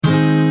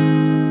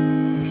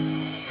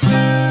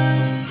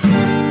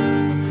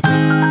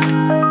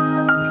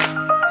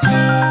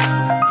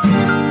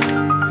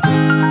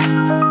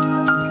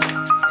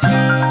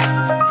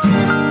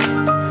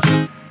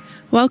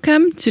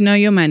Welcome to Know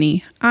Your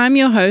Money. I'm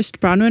your host,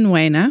 Bronwyn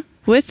Weiner.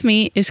 With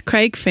me is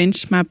Craig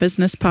Finch, my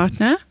business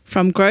partner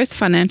from Growth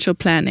Financial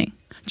Planning.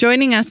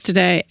 Joining us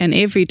today and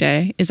every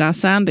day is our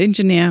sound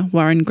engineer,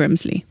 Warren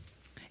Grimsley.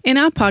 In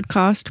our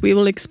podcast, we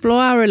will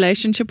explore our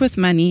relationship with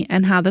money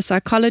and how the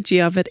psychology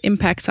of it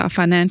impacts our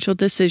financial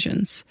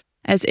decisions,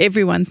 as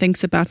everyone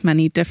thinks about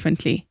money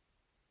differently.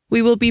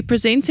 We will be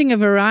presenting a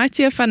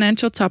variety of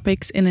financial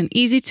topics in an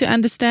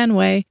easy-to-understand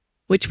way,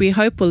 which we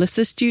hope will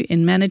assist you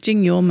in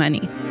managing your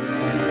money.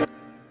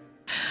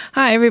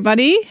 Hi,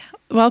 everybody.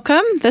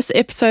 Welcome. This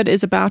episode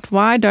is about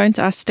why don't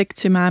I stick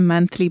to my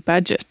monthly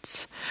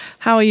budgets.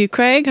 How are you,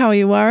 Craig? How are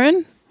you,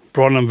 Warren?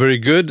 Bron, I'm very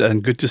good,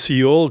 and good to see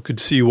you all. Good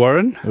to see you,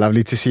 Warren.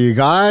 Lovely to see you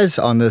guys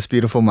on this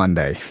beautiful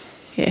Monday.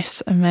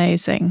 Yes,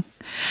 amazing.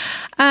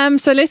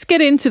 So let's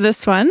get into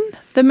this one.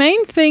 The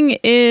main thing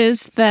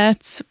is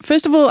that,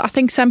 first of all, I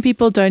think some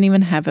people don't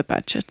even have a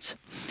budget.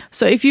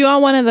 So if you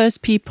are one of those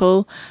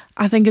people,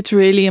 I think it's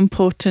really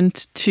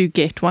important to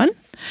get one.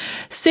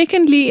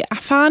 Secondly, I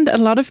found a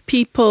lot of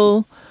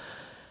people,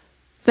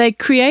 they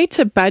create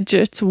a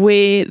budget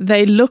where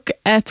they look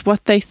at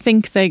what they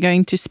think they're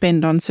going to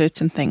spend on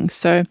certain things.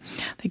 So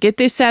they get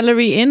their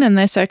salary in and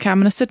they say, okay, I'm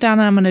going to sit down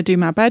and I'm going to do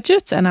my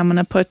budget and I'm going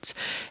to put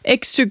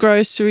X to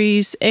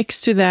groceries,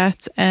 X to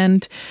that.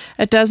 And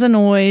it doesn't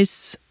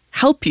always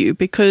help you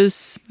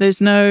because there's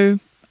no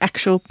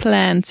actual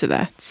plan to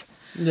that.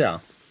 Yeah.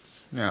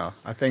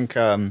 I think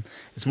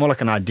it's more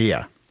like an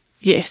idea.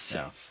 Yes.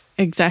 Yeah.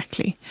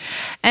 Exactly.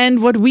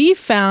 And what we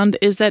found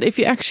is that if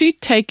you actually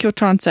take your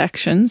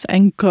transactions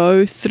and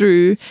go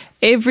through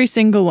every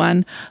single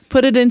one,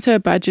 put it into a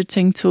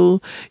budgeting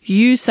tool,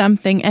 use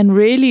something and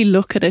really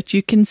look at it,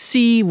 you can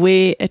see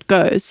where it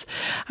goes.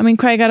 I mean,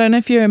 Craig, I don't know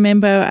if you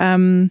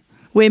remember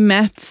where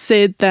Matt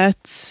said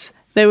that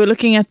they were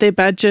looking at their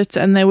budget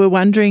and they were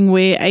wondering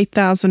where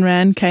 8,000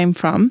 Rand came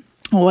from,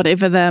 or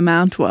whatever the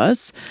amount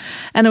was.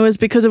 And it was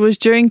because it was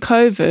during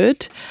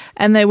COVID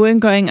and they weren't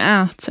going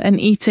out and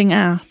eating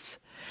out.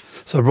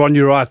 So, Ron,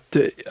 you're right.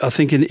 I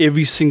think in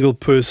every single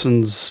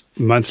person's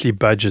monthly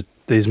budget,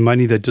 there's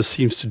money that just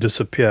seems to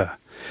disappear.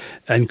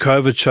 And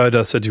COVID showed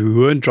us that we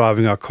weren't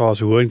driving our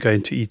cars, we weren't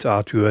going to eat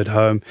out, we were at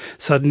home.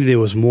 Suddenly there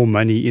was more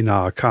money in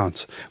our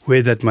accounts.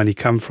 Where'd that money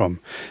come from?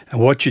 And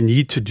what you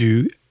need to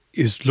do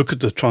is look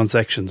at the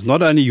transactions,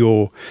 not only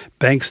your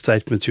bank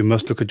statements, you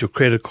must look at your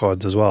credit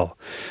cards as well.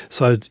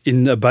 So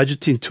in a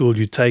budgeting tool,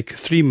 you take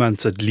 3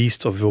 months at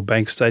least of your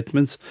bank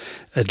statements,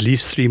 at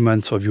least 3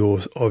 months of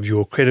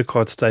your credit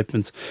card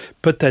statements,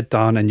 put that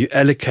down and you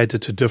allocate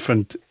it to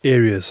different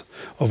areas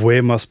of where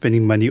am I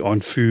spending money on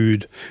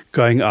food,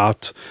 going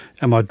out,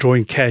 am I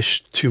drawing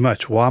cash too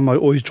much? Why am I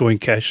always drawing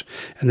cash?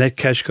 And that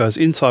cash goes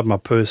inside my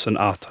purse and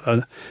out.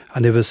 I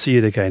never see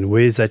it again.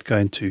 Where's that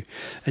going to?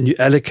 And you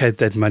allocate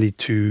that money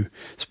to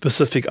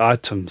specific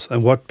items.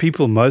 And what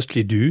people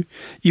mostly do,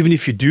 even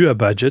if you do a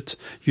budget,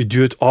 you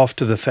do it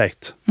after the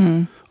fact.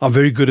 I'm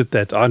very good at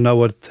that. I know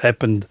what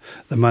happened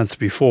the month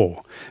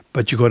before,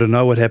 but you got to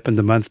know what happened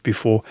the month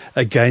before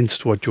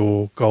against what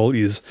your goal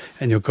is,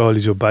 and your goal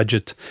is your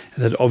budget,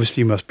 and that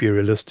obviously must be a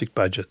realistic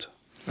budget.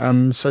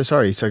 So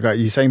sorry. So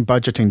you're saying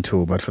budgeting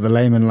tool, but for the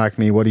layman like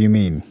me, what do you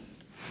mean?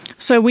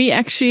 So we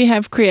actually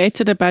have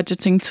created a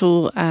budgeting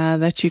tool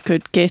that you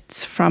could get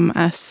from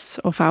us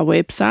off our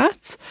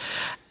website.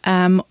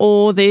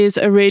 Or there's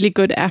a really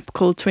good app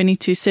called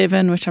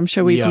 22/7, which I'm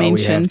sure we've mentioned.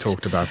 Yeah, we have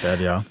talked about that,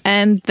 yeah.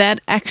 And that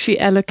actually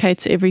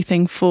allocates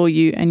everything for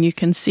you and you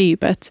can see.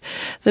 But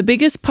the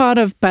biggest part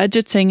of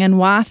budgeting and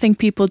why I think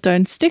people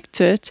don't stick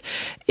to it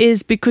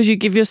is because you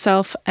give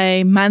yourself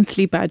a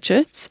monthly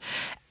budget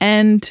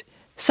and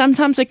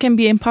sometimes it can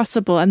be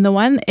impossible. And the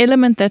one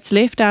element that's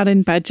left out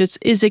in budgets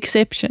is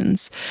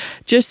exceptions.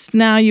 Just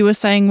now you were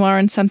saying,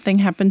 Warren, something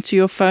happened to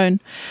your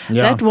phone.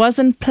 Yeah. That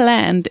wasn't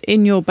planned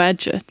in your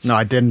budget. No,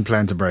 I didn't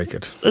plan to break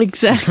it.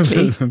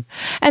 Exactly.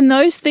 And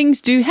those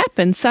things do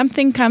happen.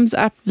 Something comes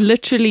up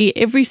literally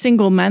every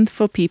single month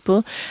for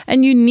people.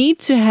 And you need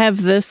to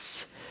have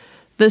this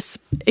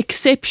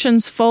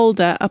exceptions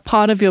folder a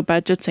part of your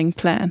budgeting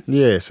plan.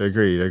 Yes,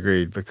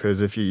 agreed. Because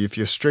if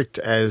you're strict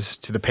as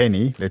to the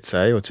penny, let's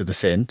say, or to the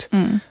cent,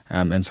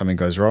 and something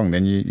goes wrong,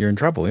 then you're in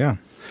trouble, yeah.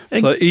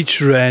 So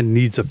each rand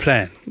needs a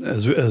plan,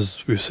 as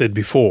we've said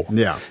before.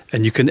 Yeah.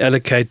 And you can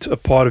allocate a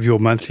part of your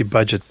monthly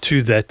budget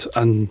to that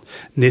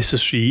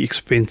unnecessary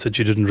expense that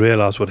you didn't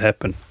realize would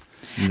happen.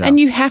 No. And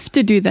you have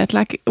to do that.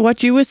 Like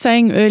what you were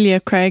saying earlier,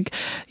 Craig,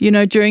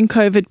 during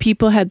COVID,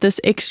 people had this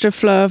extra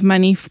flow of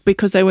money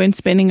because they weren't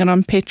spending it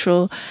on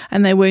petrol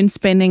and they weren't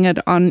spending it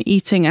on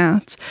eating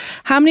out.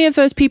 How many of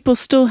those people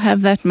still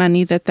have that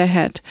money that they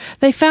had?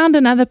 They found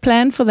another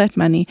plan for that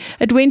money.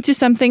 It went to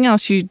something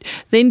else. You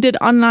then did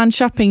online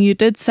shopping. You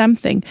did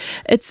something.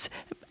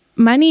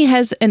 Money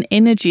has an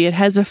energy, it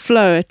has a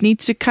flow, it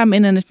needs to come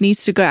in and it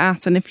needs to go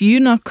out. And if you're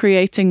not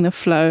creating the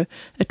flow,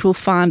 it will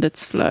find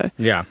its flow.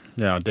 Yeah,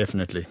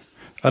 definitely.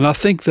 And I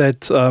think that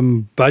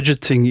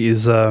budgeting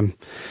is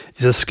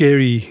a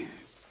scary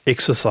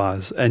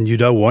exercise and you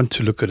don't want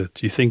to look at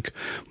it. You think,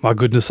 my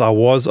goodness, I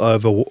was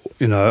over,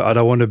 I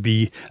don't want to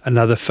be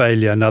another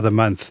failure, another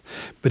month.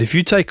 But if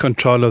you take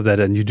control of that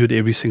and you do it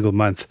every single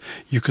month,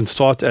 you can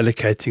start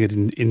allocating it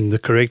in the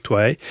correct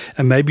way.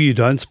 And maybe you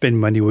don't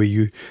spend money where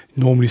you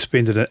normally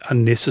spend it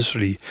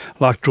unnecessarily,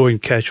 like drawing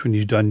cash when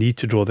you don't need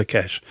to draw the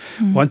cash.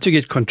 Once you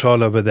get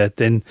control over that,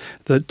 then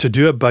to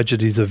do a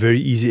budget is a very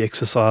easy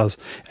exercise.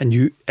 And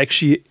you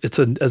actually,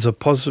 as a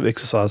positive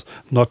exercise,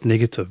 not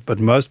negative. But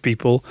most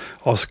people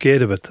are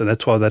scared of it, and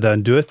that's why they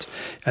don't do it.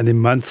 And then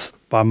month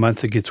by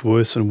month, it gets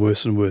worse and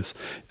worse and worse.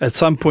 At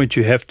some point,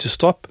 you have to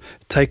stop,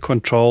 take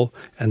control,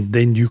 and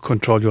then you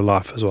control your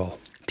life as well.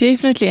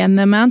 Definitely. And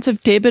the amount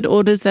of debit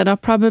orders that are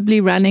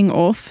probably running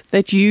off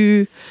that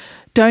you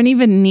don't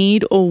even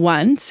need or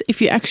want,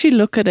 if you actually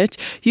look at it,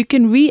 you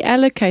can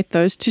reallocate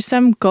those to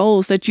some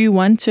goals that you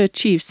want to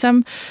achieve,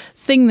 some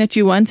thing that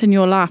you want in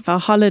your life, a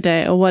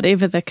holiday or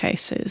whatever the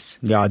case is.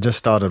 Yeah, I just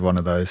started one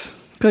of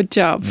those. Good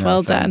job. Yeah,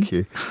 well done. Thank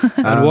you.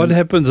 And what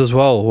happens as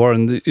well,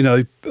 Warren,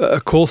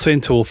 a call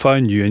center will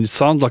phone you and it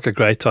sounds like a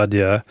great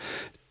idea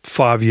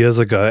 5 years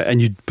ago,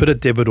 and you put a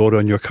debit order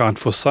on your account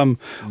for some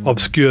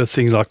obscure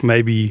thing like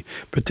maybe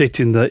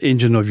protecting the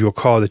engine of your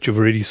car that you've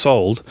already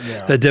sold.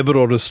 Yeah. That debit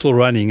order is still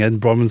running, and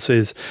Bronwyn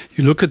says,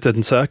 you look at that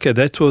and say, okay,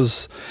 that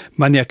was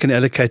money I can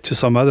allocate to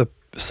some other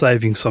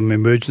saving, some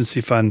emergency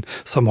fund,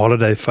 some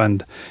holiday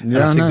fund. And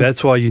I think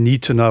that's why you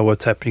need to know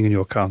what's happening in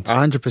your accounts.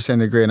 I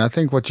 100% agree. And I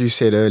think what you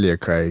said earlier,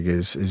 Craig,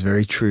 is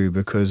very true,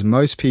 because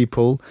most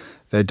people,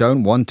 they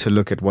don't want to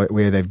look at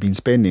where they've been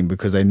spending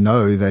because they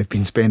know they've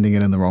been spending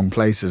it in the wrong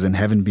places and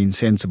haven't been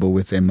sensible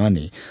with their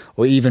money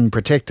or even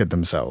protected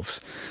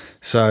themselves.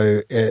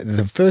 So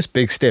the first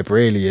big step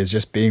really is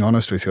just being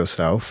honest with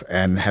yourself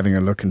and having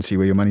a look and see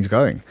where your money's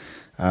going.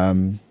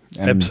 And,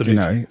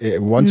 absolutely.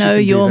 Once know you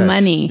can your do that,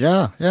 money.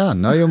 Yeah,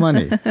 know your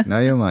money.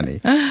 Know your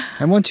money.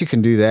 And once you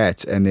can do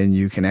that, and then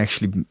you can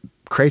actually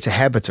create a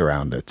habit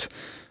around it.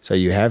 So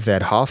you have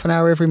that half an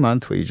hour every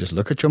month where you just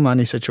look at your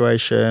money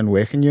situation.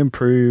 Where can you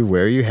improve?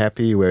 Where are you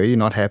happy? Where are you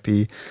not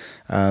happy?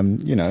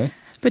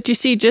 But you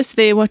see, just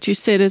there, what you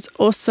said is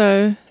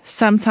also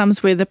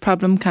sometimes where the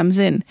problem comes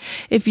in.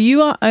 If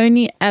you are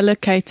only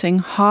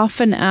allocating half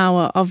an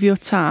hour of your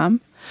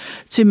time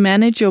to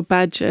manage your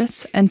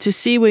budget and to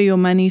see where your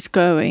money's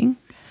going,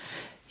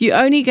 you're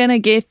only going to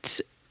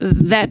get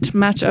that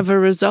much of a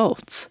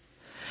result.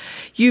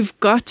 You've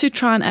got to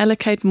try and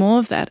allocate more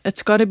of that.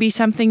 It's got to be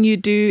something you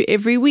do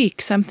every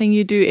week, something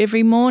you do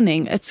every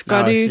morning. It's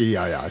got to.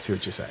 I see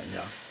what you're saying.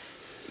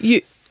 Yeah.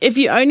 If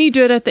you only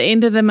do it at the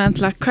end of the month,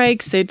 like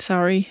Craig said,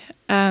 that's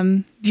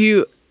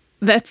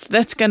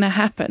going to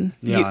happen.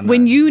 Yeah,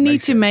 when you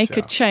need to sense, make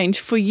a change,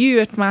 for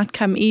you it might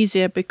come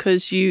easier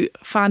because you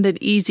find it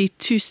easy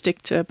to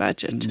stick to a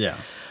budget. Yeah.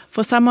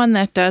 For someone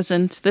that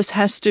doesn't, this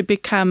has to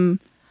become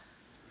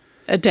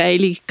a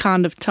daily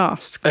kind of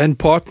task. And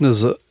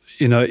partners,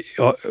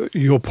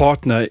 your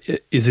partner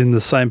is in the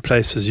same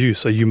place as you,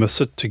 so you must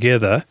sit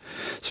together,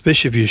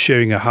 especially if you're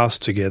sharing a house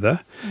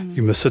together.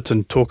 You must sit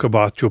and talk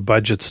about your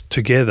budgets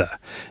together,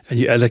 and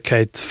you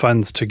allocate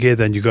funds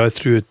together, and you go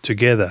through it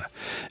together.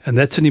 And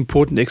that's an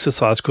important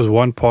exercise because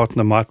one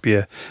partner might be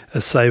a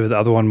saver, the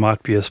other one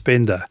might be a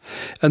spender.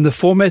 And the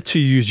format to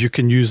use, you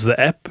can use the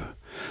app,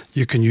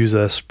 you can use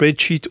a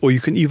spreadsheet, or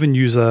you can even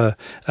use a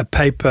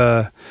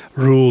paper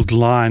ruled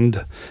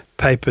lined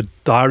paper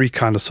diary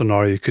kind of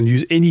scenario. You can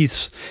use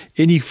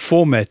any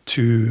format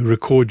to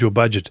record your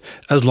budget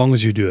as long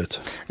as you do it.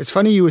 It's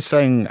funny you were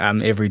saying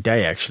every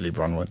day, actually,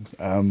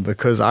 Bronwyn,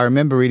 because I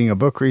remember reading a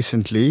book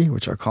recently,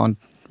 which I can't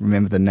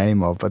remember the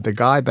name of, but the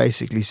guy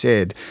basically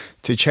said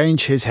to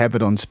change his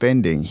habit on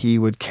spending, he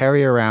would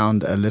carry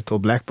around a little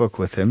black book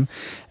with him,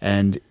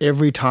 and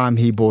every time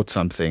he bought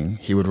something,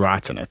 he would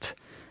write in it.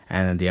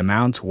 And the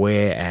amount,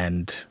 where,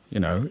 and,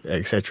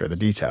 etc., the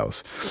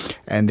details.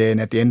 And then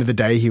at the end of the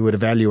day, he would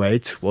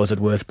evaluate, was it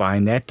worth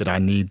buying that? Did I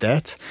need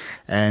that?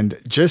 And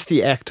just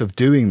the act of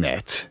doing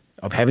that,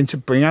 of having to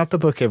bring out the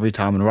book every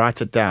time and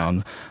write it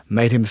down,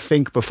 made him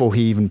think before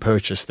he even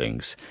purchased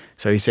things.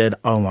 So he said,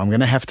 I'm going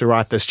to have to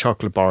write this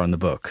chocolate bar in the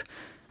book.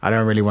 I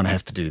don't really want to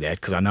have to do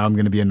that because I know I'm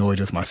going to be annoyed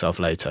with myself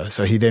later.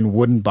 So he then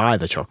wouldn't buy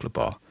the chocolate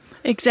bar.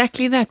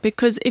 Exactly that,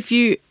 because if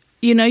you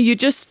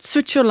just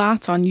switch your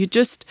light on, you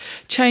just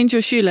change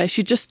your shoelace,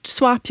 you just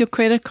swipe your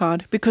credit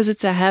card because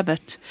it's a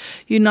habit.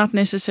 You're not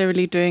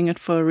necessarily doing it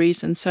for a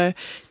reason. So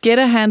get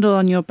a handle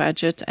on your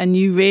budget and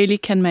you really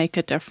can make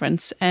a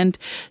difference. And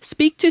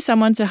speak to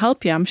someone to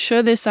help you. I'm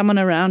sure there's someone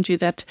around you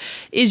that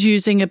is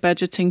using a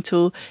budgeting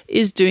tool,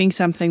 is doing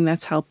something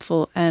that's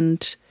helpful.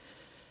 And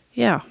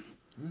yeah.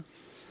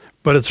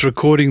 But it's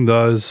recording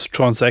those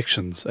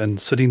transactions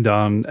and sitting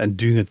down and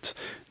doing it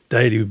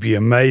daily would be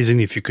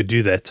amazing if you could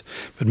do that,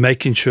 but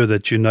making sure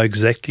that you know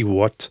exactly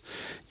what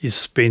is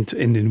spent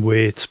and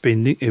where it's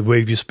spending, where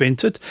you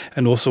spent it,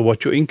 and also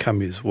what your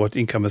income is, what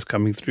income is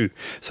coming through.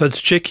 So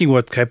it's checking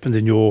what happens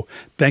in your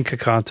bank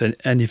account, and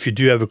if you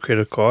do have a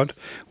credit card,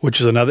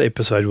 which is another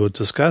episode we'll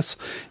discuss,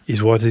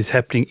 is what is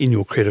happening in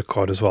your credit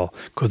card as well,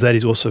 because that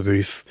is also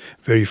very,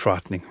 very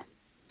frightening.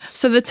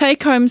 So the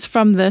take homes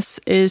from this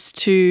is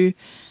to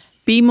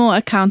be more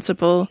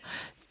accountable,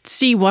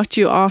 see what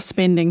you are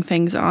spending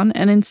things on,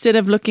 and instead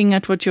of looking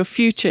at what your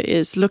future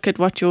is, look at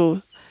what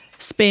your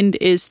spend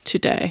is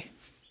today.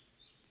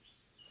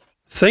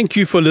 Thank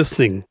you for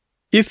listening.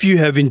 If you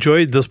have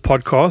enjoyed this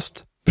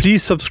podcast,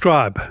 please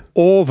subscribe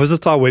or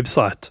visit our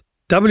website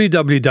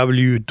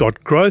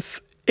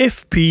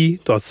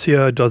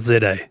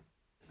www.growthfp.co.za.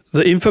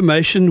 The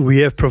information we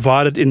have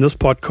provided in this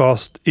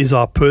podcast is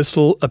our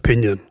personal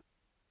opinion.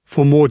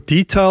 For more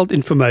detailed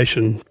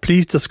information,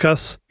 please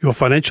discuss your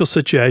financial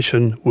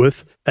situation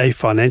with a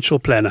financial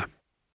planner.